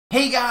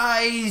Hey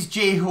guys,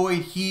 Jay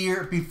Hoyt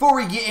here. Before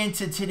we get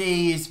into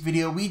today's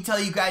video, we tell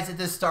you guys at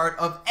the start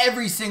of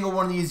every single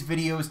one of these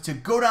videos to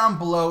go down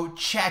below,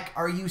 check,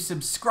 are you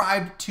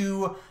subscribed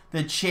to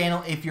the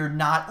channel? If you're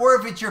not, or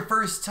if it's your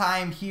first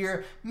time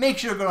here, make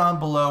sure to go down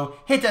below,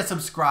 hit that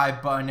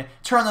subscribe button,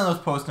 turn on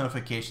those post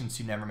notifications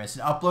so you never miss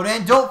an upload,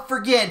 and don't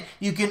forget,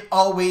 you can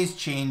always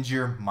change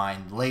your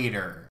mind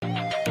later.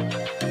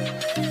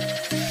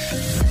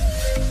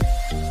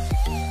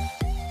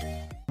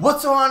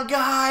 What's on,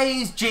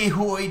 guys? Jay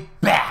Hoyt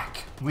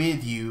back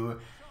with you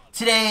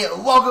today.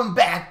 Welcome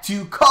back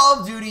to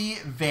Call of Duty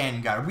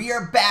Vanguard. We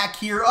are back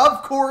here,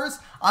 of course,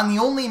 on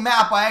the only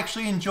map I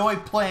actually enjoy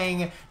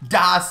playing,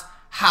 Das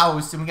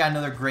Haus, and we got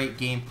another great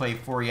gameplay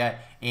for you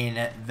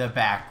in the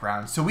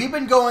background. So we've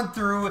been going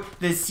through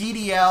the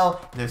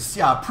CDL, the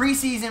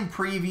preseason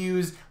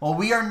previews. Well,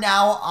 we are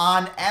now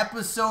on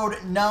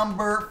episode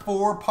number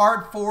 4,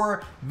 part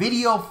 4,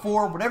 video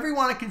 4, whatever you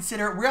want to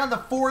consider it. We're on the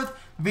 4th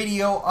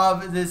video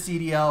of the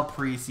CDL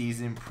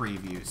preseason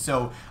preview.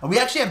 So we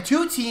actually have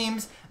two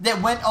teams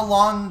that went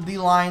along the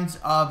lines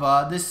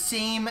of the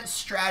same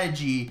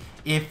strategy,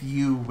 if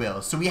you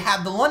will. So we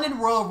have the London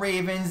Royal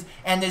Ravens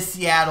and the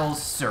Seattle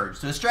Surge.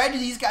 So the strategy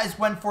these guys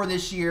went for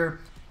this year: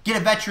 get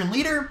a veteran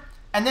leader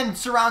and then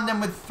surround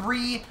them with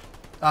 3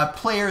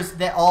 players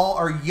that all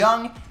are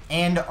young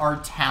and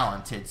are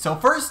talented. So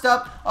first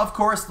up, of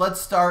course,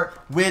 let's start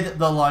with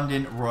the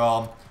London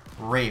Royal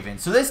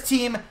Ravens. So this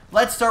team,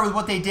 let's start with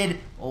what they did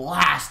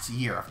last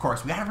year. Of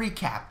course, we gotta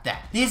recap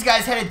that. These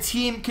guys had a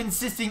team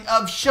consisting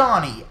of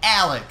Shawnee,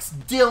 Alex,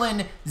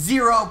 Dylan,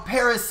 Zero,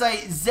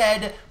 Parasite,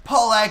 Zed,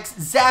 Paul X,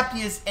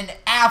 Zappius, and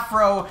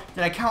Afro.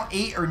 Did I count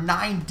 8 or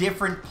 9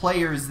 different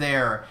players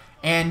there?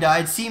 And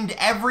it seemed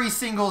every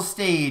single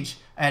stage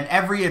and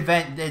every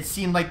event, it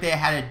seemed like they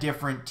had a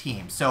different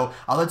team. So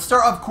let's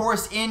start, of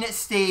course, in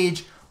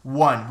stage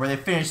 1, where they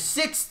finished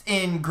 6th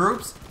in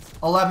groups,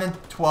 11th,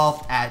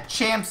 12th at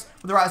champs,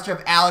 with a roster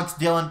of Alex,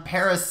 Dylan,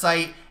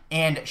 Parasite,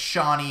 and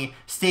Shawnee.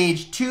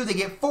 Stage 2, they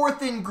get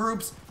 4th in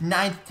groups,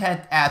 9th,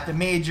 10th at the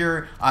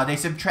major. They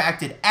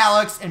subtracted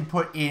Alex and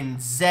put in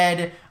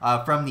Zed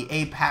from the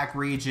APAC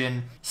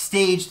region.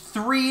 Stage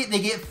 3, they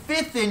get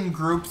 5th in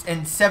groups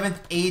and 7th,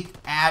 8th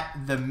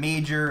at the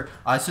major.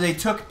 So they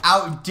took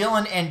out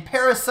Dylan and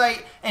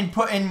Parasite and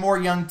put in more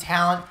young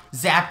talent,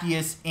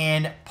 Zappius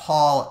and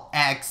Paul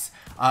X.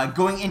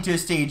 Going into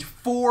stage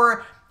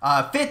 4,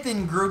 5th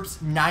in groups,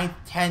 9th,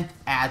 10th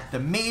at the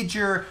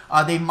major.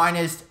 They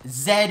minus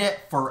Zed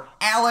for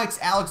Alex.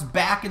 Alex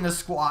back in the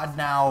squad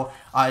now.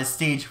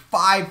 Stage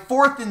 5,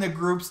 4th in the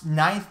groups,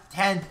 9th,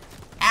 10th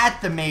at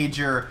the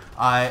major.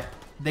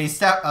 They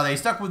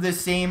stuck with the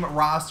same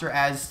roster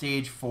as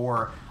stage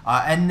 4.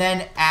 And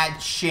then at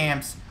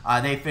champs,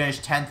 they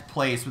finished 10th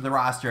place with a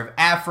roster of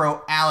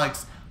Afro,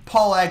 Alex,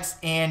 Paul X,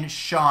 and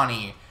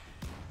Shawnee.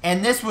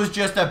 And this was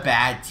just a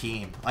bad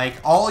team. Like,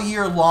 all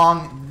year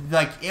long,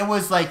 like, it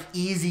was like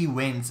easy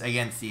wins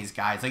against these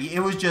guys. Like,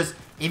 it was just,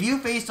 if you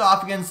faced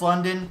off against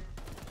London,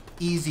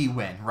 easy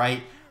win,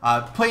 right?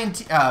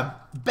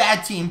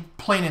 Bad team,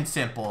 plain and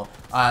simple.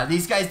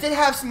 These guys did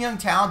have some young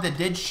talent that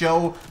did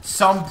show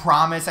some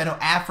promise. I know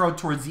Afro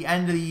towards the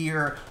end of the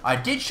year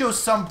did show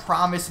some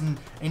promise, and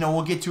you know,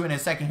 we'll get to it in a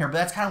second here, but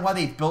that's kind of why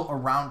they built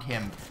around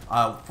him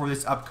for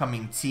this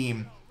upcoming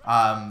team.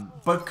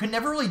 But could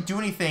never really do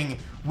anything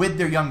with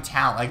their young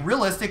talent. Like,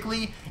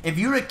 realistically, if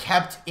you would have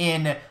kept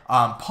in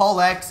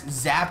Paul X,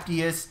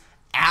 Zappius,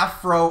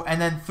 Afro,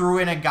 and then threw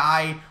in a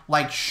guy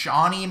like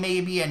Shawnee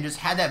maybe, and just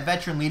had that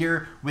veteran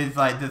leader with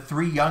the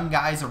 3 young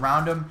guys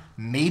around him,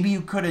 maybe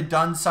you could have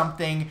done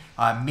something.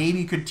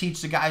 Maybe you could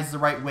teach the guys the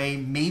right way.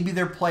 Maybe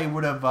their play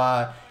would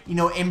have you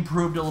know,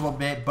 improved a little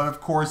bit. But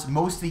of course,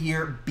 most of the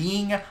year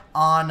being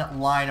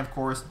online, of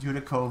course, due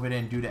to COVID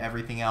and due to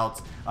everything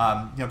else,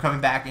 you know,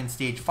 coming back in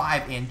stage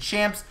 5 in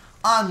champs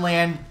on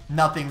land,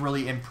 nothing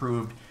really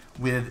improved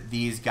with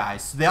these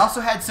guys. So they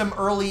also had some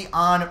early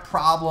on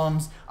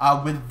problems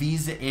with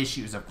visa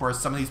issues. Of course,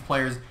 some of these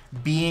players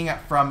being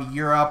from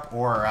Europe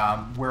or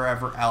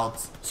wherever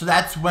else. So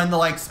that's when the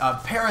likes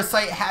of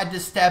Parasite had to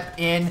step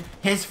in,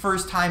 his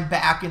first time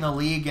back in the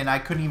league, and I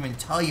couldn't even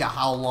tell you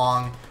how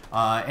long.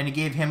 And it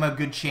gave him a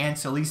good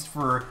chance, at least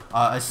for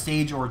a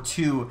stage or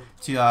 2,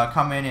 to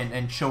come in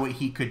and show what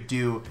he could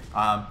do.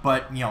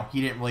 But, you know,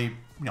 he didn't really,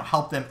 you know,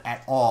 help them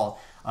at all.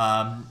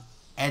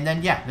 And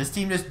then, yeah, this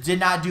team just did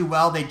not do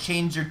well. They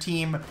changed their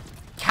team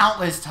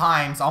countless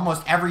times,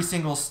 almost every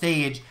single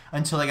stage,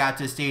 until they got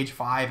to stage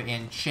 5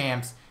 in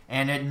champs,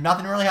 and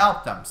nothing really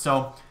helped them.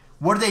 So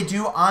what do they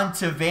do on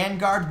to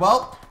Vanguard?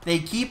 Well, they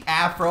keep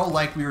Afro,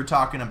 like we were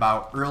talking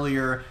about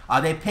earlier.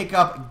 They pick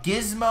up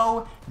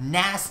Gizmo,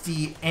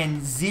 Nasty,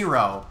 and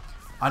Zero.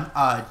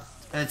 A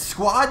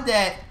squad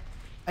that,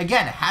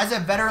 again, has a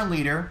veteran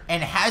leader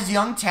and has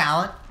young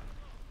talent,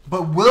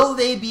 but will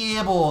they be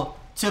able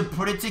to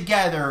put it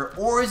together,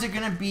 or is it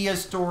going to be a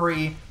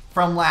story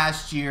from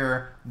last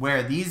year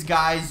where these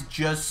guys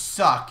just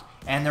suck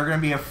and they're going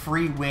to be a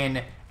free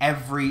win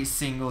every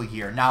single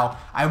year? Now,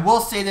 I will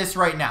say this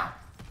right now.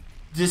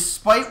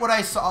 despite what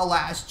I saw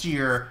last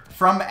year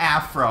from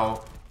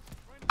Afro,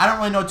 I don't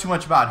really know too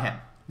much about him.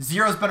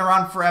 Zero's been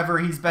around forever.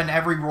 He's been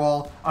every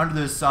role under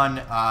the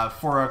sun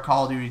for a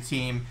Call of Duty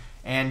team.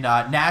 And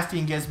Nasty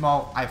and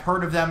Gizmo, I've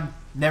heard of them,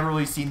 never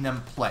really seen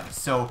them play.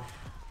 So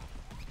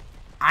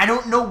I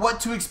don't know what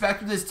to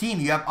expect with this team.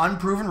 You have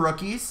unproven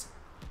rookies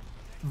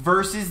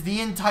versus the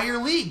entire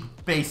league,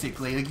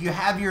 basically. Like, you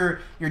have your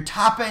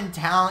top-end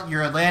talent,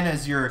 your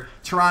Atlantas, your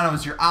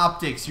Torontos, your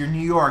Optics, your New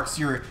Yorks,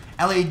 your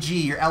LAG,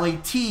 your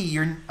LAT,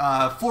 your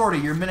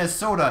Florida, your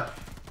Minnesota.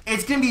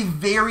 It's going to be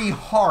very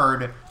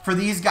hard for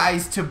these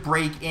guys to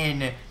break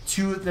in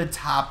to the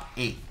top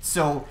 8.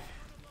 So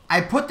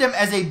I put them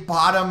as a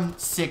bottom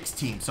 6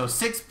 team. So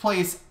 6th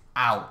place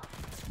out.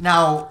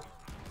 Now,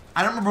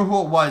 I don't remember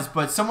who it was,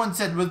 but someone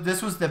said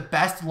this was the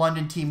best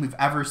London team we've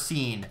ever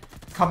seen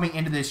coming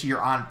into this year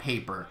on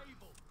paper.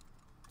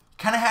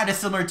 Kind of had a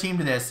similar team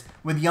to this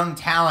with young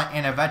talent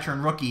and a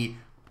veteran rookie,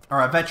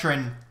 or a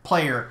veteran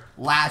player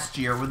last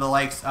year, with the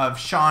likes of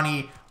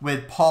Shawnee,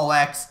 with Paul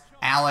X,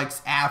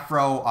 Alex,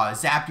 Afro,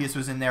 Zaptius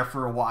was in there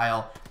for a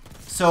while.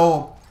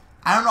 So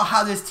I don't know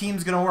how this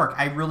team's going to work.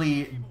 I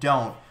really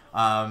don't.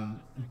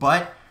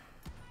 But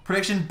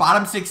prediction,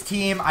 bottom 6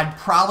 team. I'd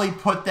probably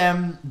put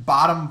them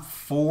bottom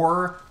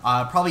 4,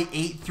 probably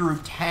 8 through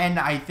 10.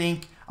 I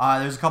think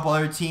there's a couple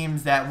other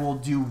teams that will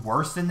do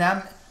worse than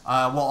them.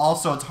 Well,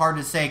 also, it's hard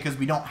to say because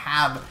we don't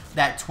have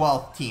that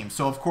 12th team.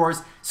 So, of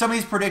course, some of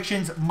these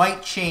predictions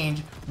might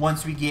change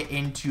once we get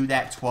into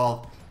that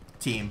 12th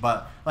team.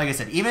 But, like I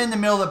said, even in the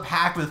middle of the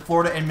pack with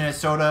Florida and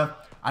Minnesota,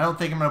 I don't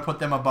think I'm going to put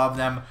them above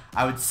them.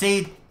 I would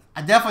say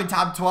definitely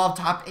top 12,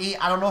 top 8.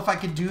 I don't know if I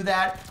could do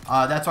that.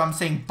 That's why I'm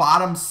saying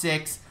bottom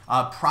 6,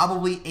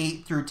 probably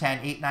 8 through 10,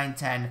 8, 9,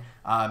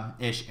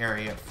 10-ish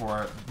area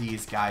for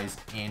these guys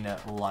in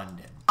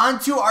London. On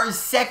to our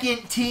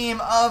second team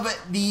of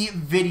the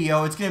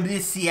video. It's going to be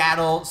the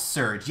Seattle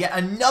Surge. Yet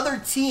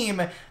another team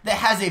that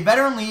has a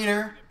veteran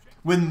leader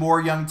with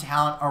more young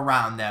talent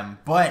around them.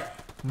 But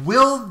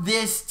will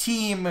this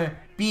team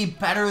be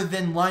better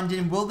than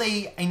London? Will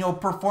they,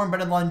 perform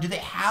better than London? Do they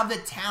have the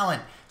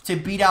talent to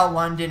beat out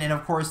London and,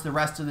 of course, the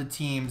rest of the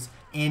teams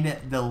in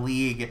the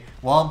league?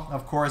 Well,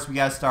 of course, we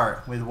got to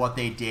start with what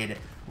they did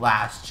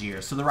last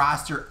year. So the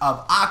roster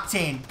of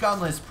Octane,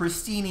 Gunless,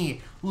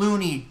 Pristini,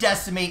 Looney,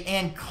 Decimate,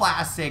 and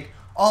Classic.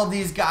 All of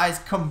these guys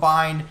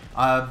combined,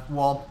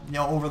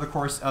 over the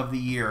course of the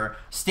year.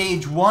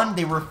 Stage 1,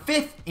 they were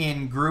 5th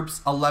in groups,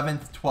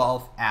 11th,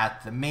 12th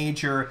at the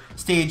major.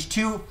 Stage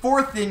 2,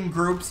 4th in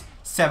groups,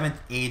 7th,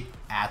 8th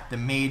at the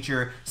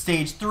major.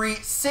 Stage 3,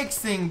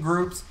 6th in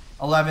groups,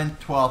 11th,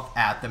 12th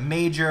at the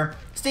major.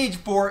 Stage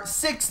 4,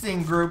 6th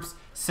in groups,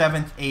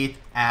 7th, 8th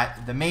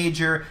at the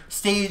major.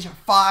 Stage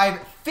 5,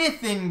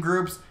 5th in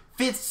groups,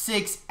 5th,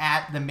 6th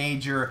at the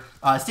major.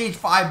 Stage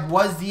 5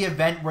 was the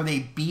event where they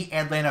beat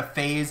Atlanta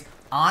FaZe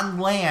on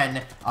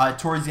LAN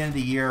towards the end of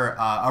the year.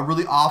 A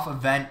really off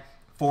event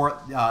for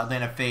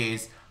Atlanta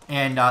FaZe.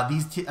 And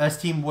this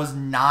team was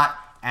not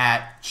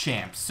at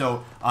Champs.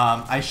 So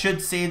I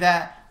should say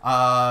that.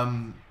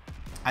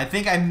 I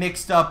think I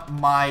mixed up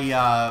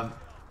my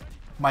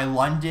my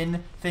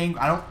London thing.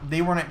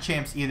 They weren't at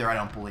Champs either, I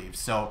don't believe.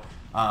 So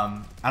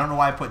I don't know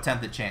why I put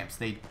 10th at Champs.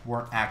 They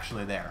weren't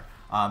actually there.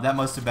 That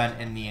must have been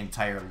in the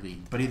entire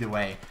league. But either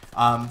way,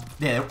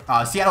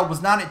 Seattle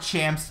was not at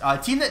Champs. A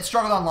team that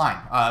struggled online,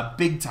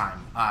 big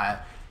time.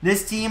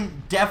 This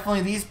team,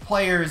 definitely, these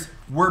players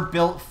were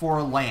built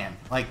for LAN.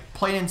 Like,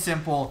 plain and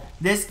simple,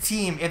 this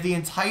team, if the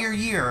entire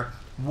year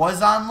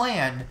was on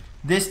LAN,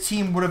 this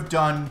team would have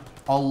done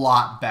a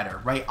lot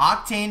better, right?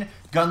 Octane,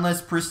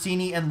 Gunless,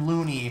 Pristini, and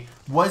Looney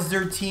was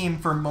their team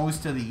for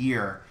most of the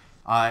year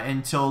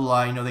until,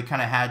 they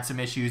kind of had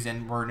some issues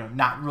and were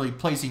not really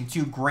placing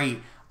too great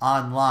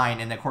online.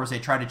 And, of course, they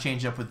tried to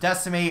change it up with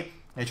Decimate.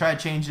 They tried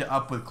to change it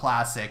up with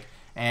Classic.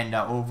 And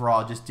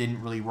overall, just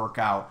didn't really work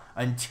out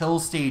until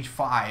Stage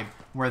 5,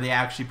 where they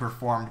actually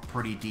performed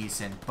pretty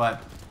decent.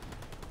 But,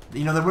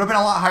 they would have been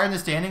a lot higher in the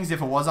standings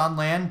if it was on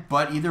LAN.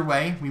 But either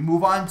way, we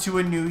move on to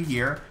a new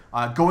year.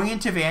 Going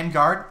into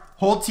Vanguard,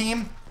 whole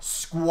team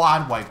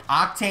squad wiped.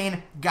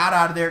 Octane got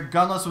out of there.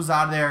 Gunless was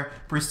out of there.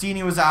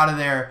 Pristini was out of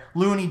there.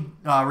 Looney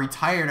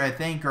retired, I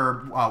think,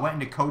 or went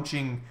into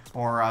coaching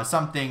or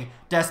something.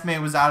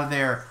 Decimate was out of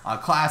there.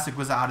 Classic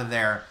was out of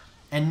there.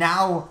 And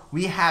now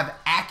we have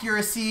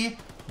Accuracy,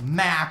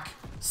 Mac,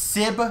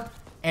 Sib,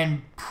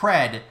 and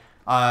Pred.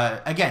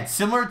 Again,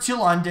 similar to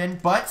London,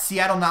 but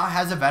Seattle now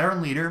has a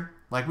veteran leader,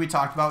 like we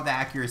talked about with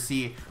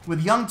Accuracy,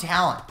 with young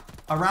talent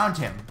around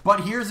him.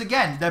 But here's,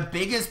 again, the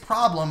biggest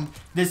problem,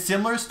 this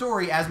similar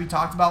story as we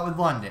talked about with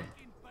London.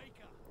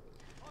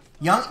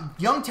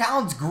 Young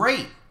talent's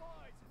great,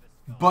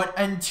 but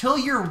until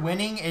you're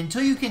winning,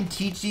 until you can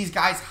teach these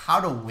guys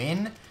how to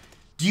win,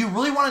 do you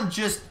really want to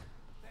just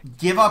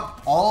give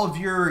up all of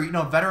your,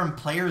 veteran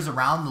players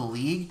around the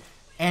league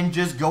and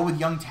just go with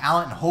young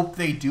talent and hope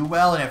they do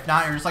well? And if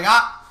not, you're just like,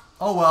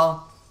 oh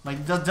well.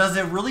 Like, does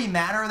it really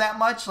matter that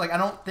much? Like, I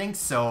don't think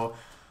so.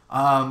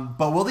 But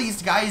what will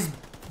these guys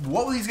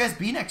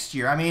be next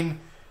year? I mean,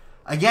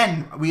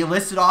 again, we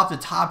listed off the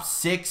top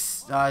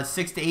 6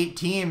 to 8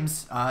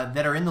 teams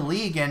that are in the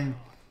league, and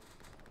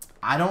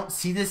I don't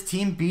see this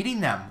team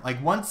beating them.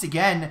 Like, once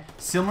again,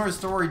 similar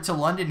story to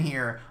London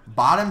here.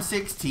 Bottom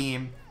 6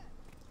 team,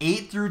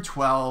 8 through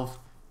 12.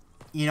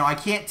 You know, I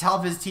can't tell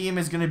if his team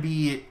is going to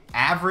be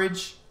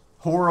average,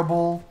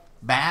 horrible,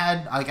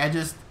 bad. Like,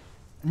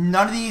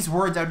 none of these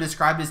words I would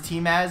describe his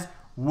team as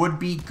would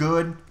be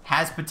good,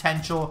 has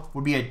potential,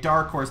 would be a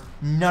dark horse.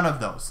 None of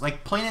those.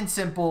 Like, plain and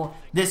simple,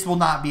 this will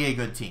not be a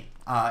good team.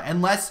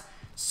 Unless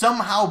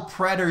somehow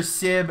Pred or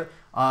Sib,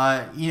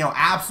 you know,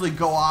 absolutely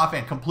go off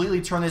and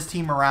completely turn this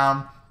team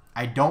around.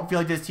 I don't feel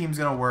like this team's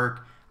going to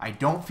work. I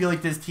don't feel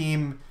like this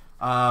team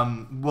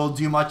will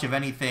do much of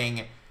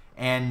anything.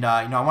 And, you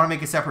know, I want to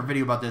make a separate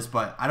video about this,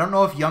 but I don't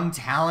know if young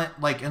talent,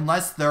 like,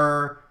 unless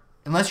you're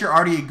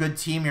already a good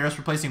team, you're just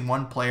replacing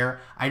one player,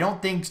 I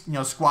don't think, you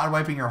know, squad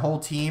wiping your whole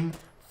team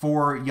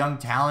for young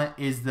talent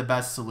is the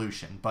best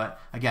solution. But,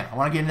 again, I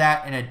want to get into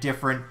that in a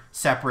different,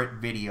 separate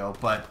video.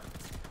 But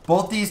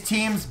both these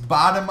teams,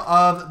 bottom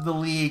of the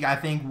league, I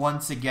think,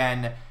 once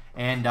again.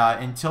 And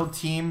until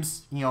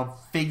teams, you know,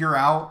 figure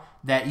out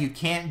that you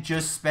can't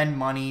just spend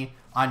money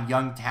on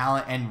young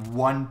talent and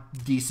one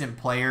decent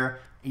player,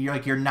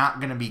 you're not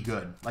going to be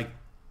good. Like,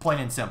 plain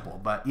and simple.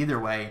 But either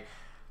way,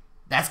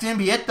 that's going to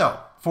be it, though,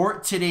 for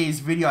today's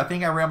video. I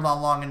think I rambled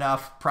on long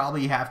enough.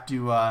 Probably have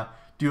to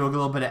do a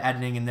little bit of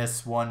editing in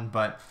this one.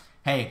 But,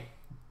 hey,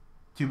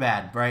 too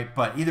bad, right?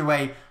 But either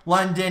way,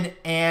 London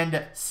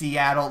and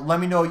Seattle. Let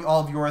me know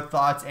all of your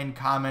thoughts and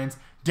comments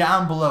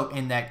down below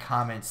in that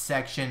comment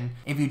section.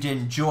 If you did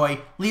enjoy,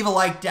 leave a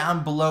like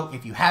down below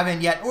if you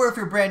haven't yet, or if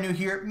you're brand new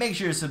here, make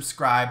sure to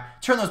subscribe,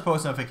 turn those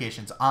post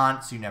notifications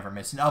on so you never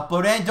miss an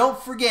upload, and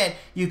don't forget,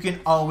 you can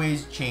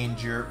always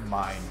change your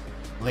mind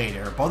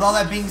later. But with all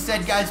that being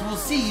said, guys, we'll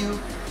see you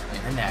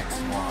in the next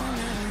one.